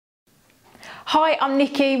Hi, I'm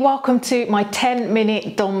Nikki. Welcome to my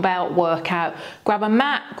 10-minute dumbbell workout. Grab a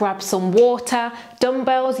mat, grab some water.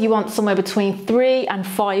 Dumbbells, you want somewhere between 3 and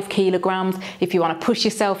 5 kilograms. If you want to push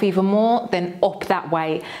yourself even more, then up that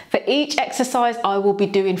weight. For each exercise, I will be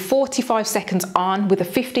doing 45 seconds on with a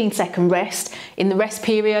 15-second rest. In the rest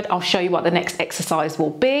period, I'll show you what the next exercise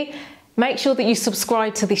will be. Make sure that you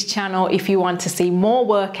subscribe to this channel if you want to see more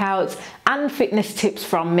workouts and fitness tips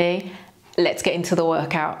from me. Let's get into the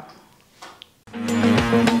workout.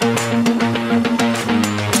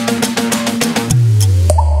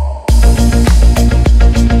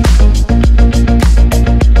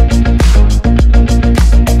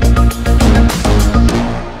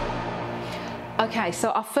 Okay,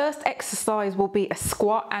 so our first exercise will be a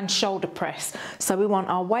squat and shoulder press. So we want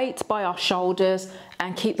our weight by our shoulders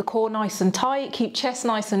and keep the core nice and tight, keep chest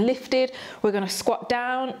nice and lifted. We're going to squat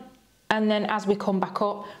down, and then as we come back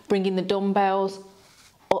up, bringing the dumbbells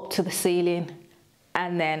up to the ceiling,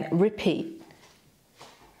 and then repeat.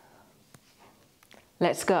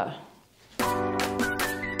 Let's go.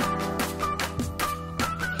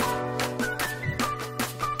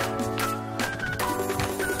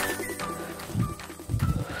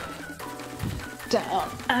 Down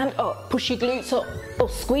and up. Push your glutes up, or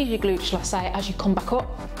squeeze your glutes, shall I say, as you come back up.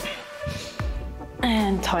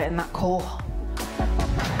 And tighten that core.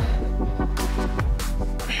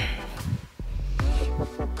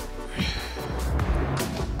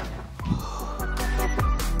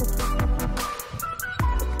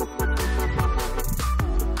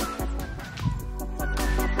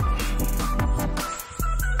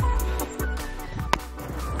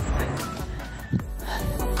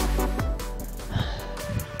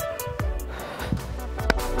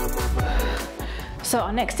 So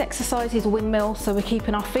our next exercise is windmill. So we're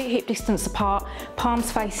keeping our feet hip distance apart, palms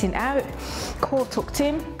facing out, core tucked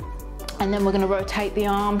in, and then we're going to rotate the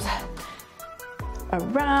arms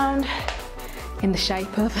around in the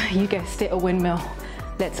shape of, you guessed it, a windmill.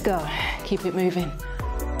 Let's go. Keep it moving.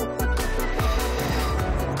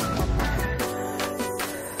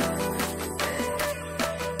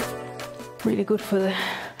 Really good for the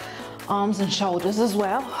arms and shoulders as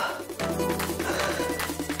well.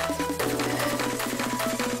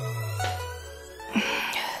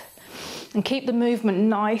 And keep the movement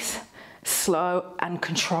nice, slow and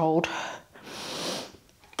controlled.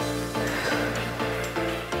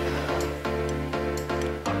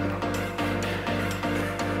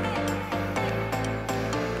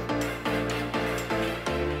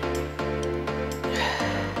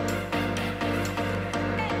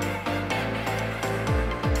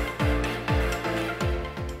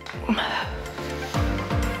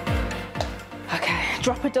 Okay,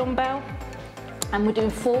 drop a dumbbell. And we're doing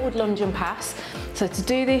forward lunge and pass. So to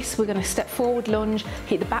do this, we're going to step forward lunge,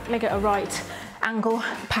 hit the back leg at a right angle,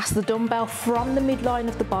 pass the dumbbell from the midline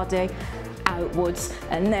of the body outwards,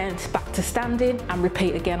 and then back to standing and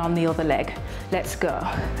repeat again on the other leg. Let's go.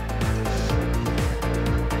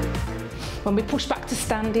 When we push back to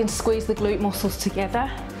standing, squeeze the glute muscles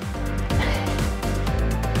together.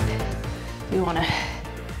 We want to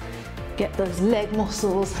get those leg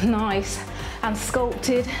muscles nice and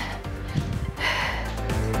sculpted.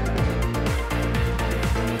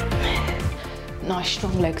 Nice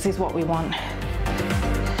strong legs is what we want.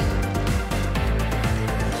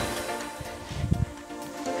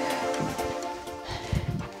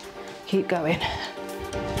 Keep going.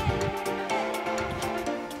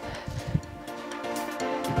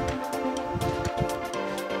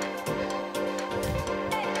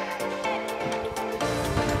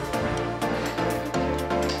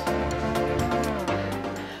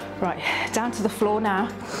 Right, down to the floor now.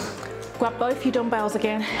 Grab both your dumbbells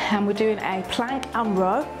again, and we're doing a plank and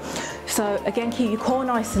row. So again, keep your core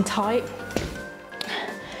nice and tight.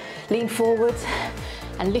 Lean forwards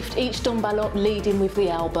and lift each dumbbell up, leading with the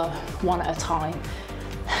elbow, one at a time.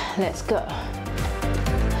 Let's go.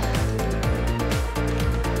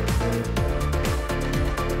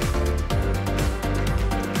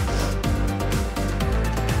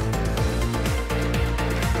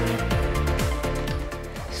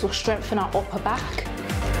 This will strengthen our upper back.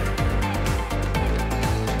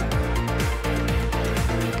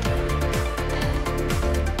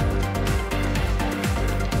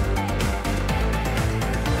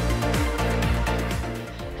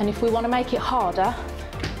 And if we want to make it harder,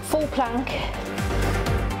 full plank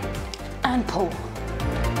and pull.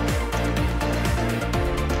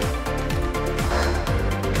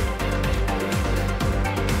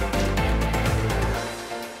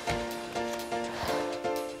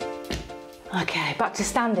 Okay, back to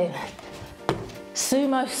standing.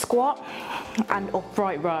 Sumo squat and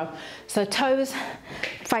upright row. So toes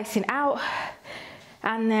facing out,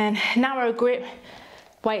 And then narrow grip,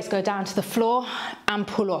 weights go down to the floor and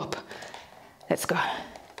pull up. Let's go.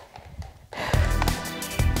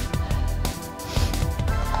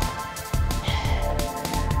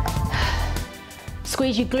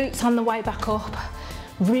 Squeeze your glutes on the way back up.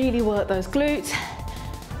 Really work those glutes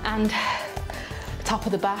and top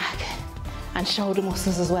of the back and shoulder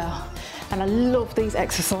muscles as well. And I love these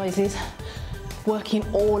exercises, working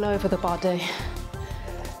all over the body.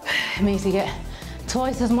 It means you get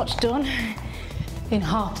twice as much done in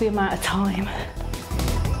half the amount of time.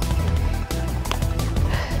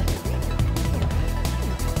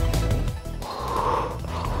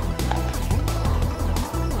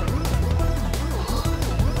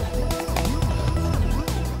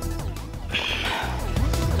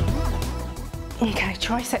 Okay,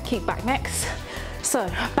 tricep kick back next. So,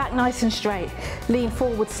 back nice and straight, lean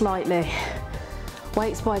forward slightly.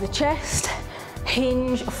 Weights by the chest,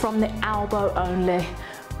 hinge from the elbow only.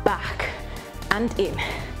 Back and in,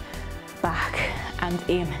 back and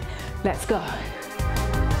in. Let's go.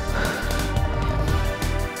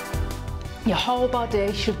 Your whole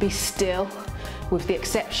body should be still, with the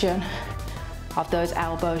exception of those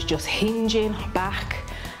elbows just hinging back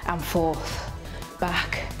and forth,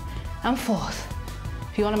 back and forth.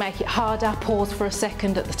 If you want to make it harder, pause for a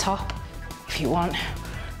second at the top. If you want,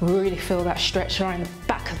 really feel that stretch around the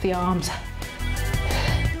back of the arms.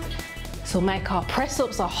 This will make our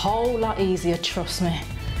press-ups a whole lot easier, trust me.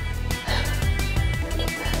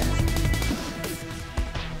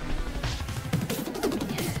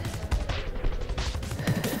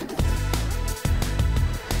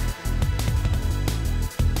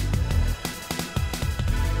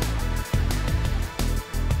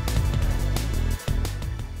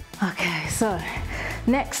 Okay, so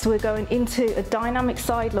next we're going into a dynamic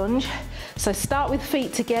side lunge. So start with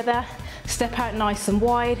feet together, step out nice and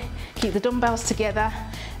wide, keep the dumbbells together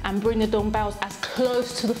and bring the dumbbells as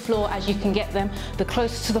close to the floor as you can get them. The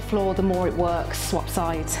closer to the floor, the more it works. Swap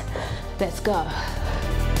sides. Let's go.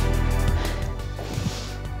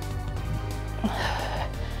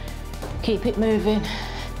 Keep it moving.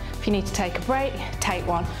 If you need to take a break, take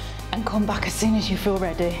one and come back as soon as you feel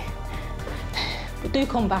ready. But do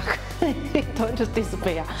come back, don't just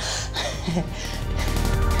disappear.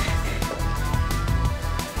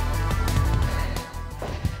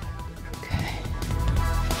 Okay.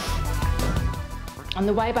 On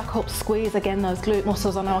the way back up, squeeze again those glute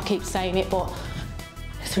muscles. I know I keep saying it, but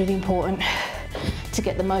it's really important to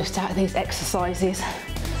get the most out of these exercises.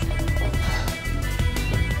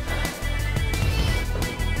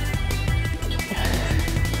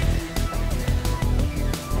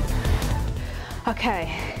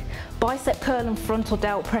 Okay, bicep curl and frontal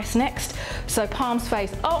delt press next. So palms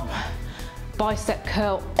face up, bicep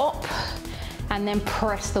curl up, and then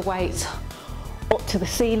press the weight up to the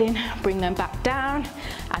ceiling, bring them back down,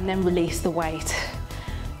 and then release the weight.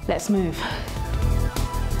 Let's move.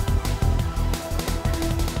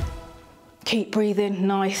 Keep breathing,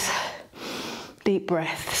 nice, deep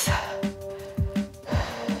breaths.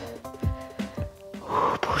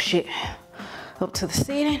 Push it up to the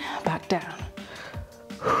ceiling, back down.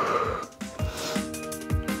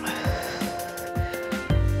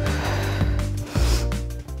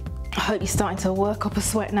 I hope you're starting to work up a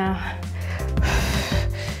sweat now.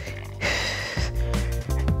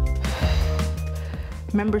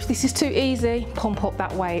 Remember, if this is too easy, pump up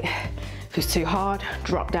that weight. If it's too hard,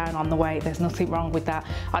 drop down on the weight. There's nothing wrong with that.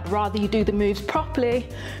 I'd rather you do the moves properly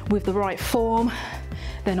with the right form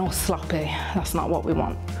than all sloppy. That's not what we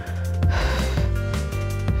want.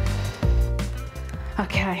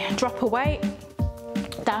 Okay, drop a weight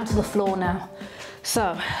down to the floor now.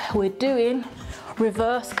 So we're doing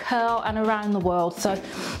reverse curl and around the world. So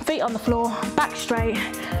feet on the floor, back straight,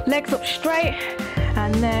 legs up straight,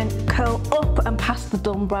 and then curl up and pass the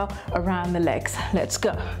dumbbell around the legs. Let's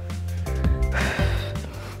go.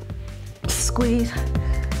 Squeeze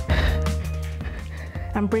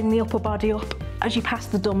and bring the upper body up as you pass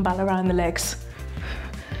the dumbbell around the legs.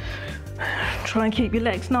 Try and keep your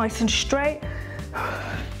legs nice and straight.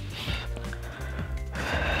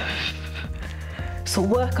 So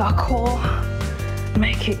work our core,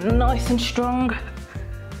 make it nice and strong.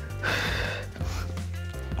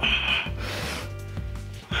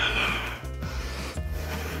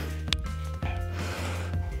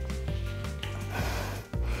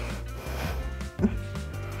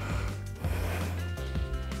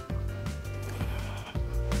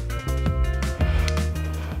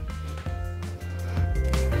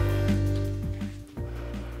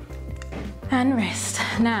 And rest.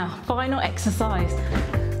 Now, final exercise.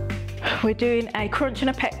 We're doing a crunch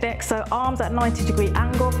and a pec deck, so arms at 90-degree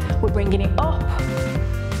angle. We're bringing it up,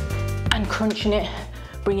 crunching it,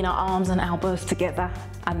 bringing our arms and elbows together,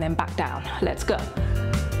 and then back down. Let's go.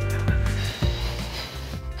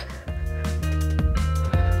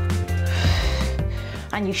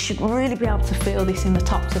 And you should really be able to feel this in the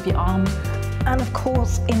tops of your arms, and of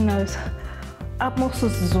course in those ab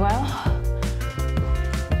muscles as well.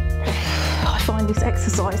 I find this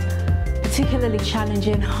exercise particularly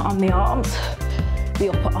challenging on the arms, the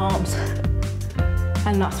upper arms,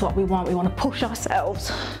 and that's what we want. We want to push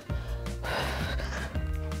ourselves,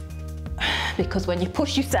 because when you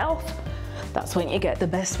push yourself, that's when you get the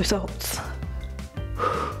best results.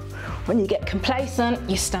 When you get complacent,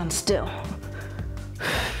 you stand still.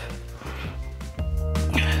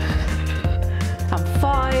 And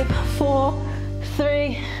 5, 4,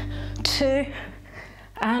 3, 2,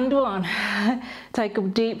 and 1. Take a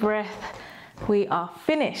deep breath. We are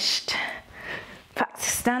finished. Back to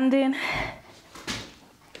standing.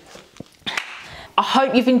 I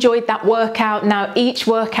hope you've enjoyed that workout. Now, each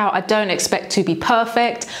workout I don't expect to be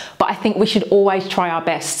perfect, but I think we should always try our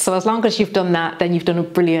best. So as long as you've done that, then you've done a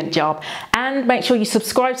brilliant job. And make sure you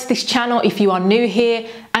subscribe to this channel if you are new here,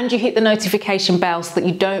 and you hit the notification bell so that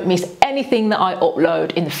you don't miss anything that I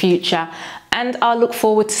upload in the future. And I look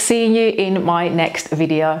forward to seeing you in my next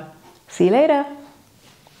video. See you later.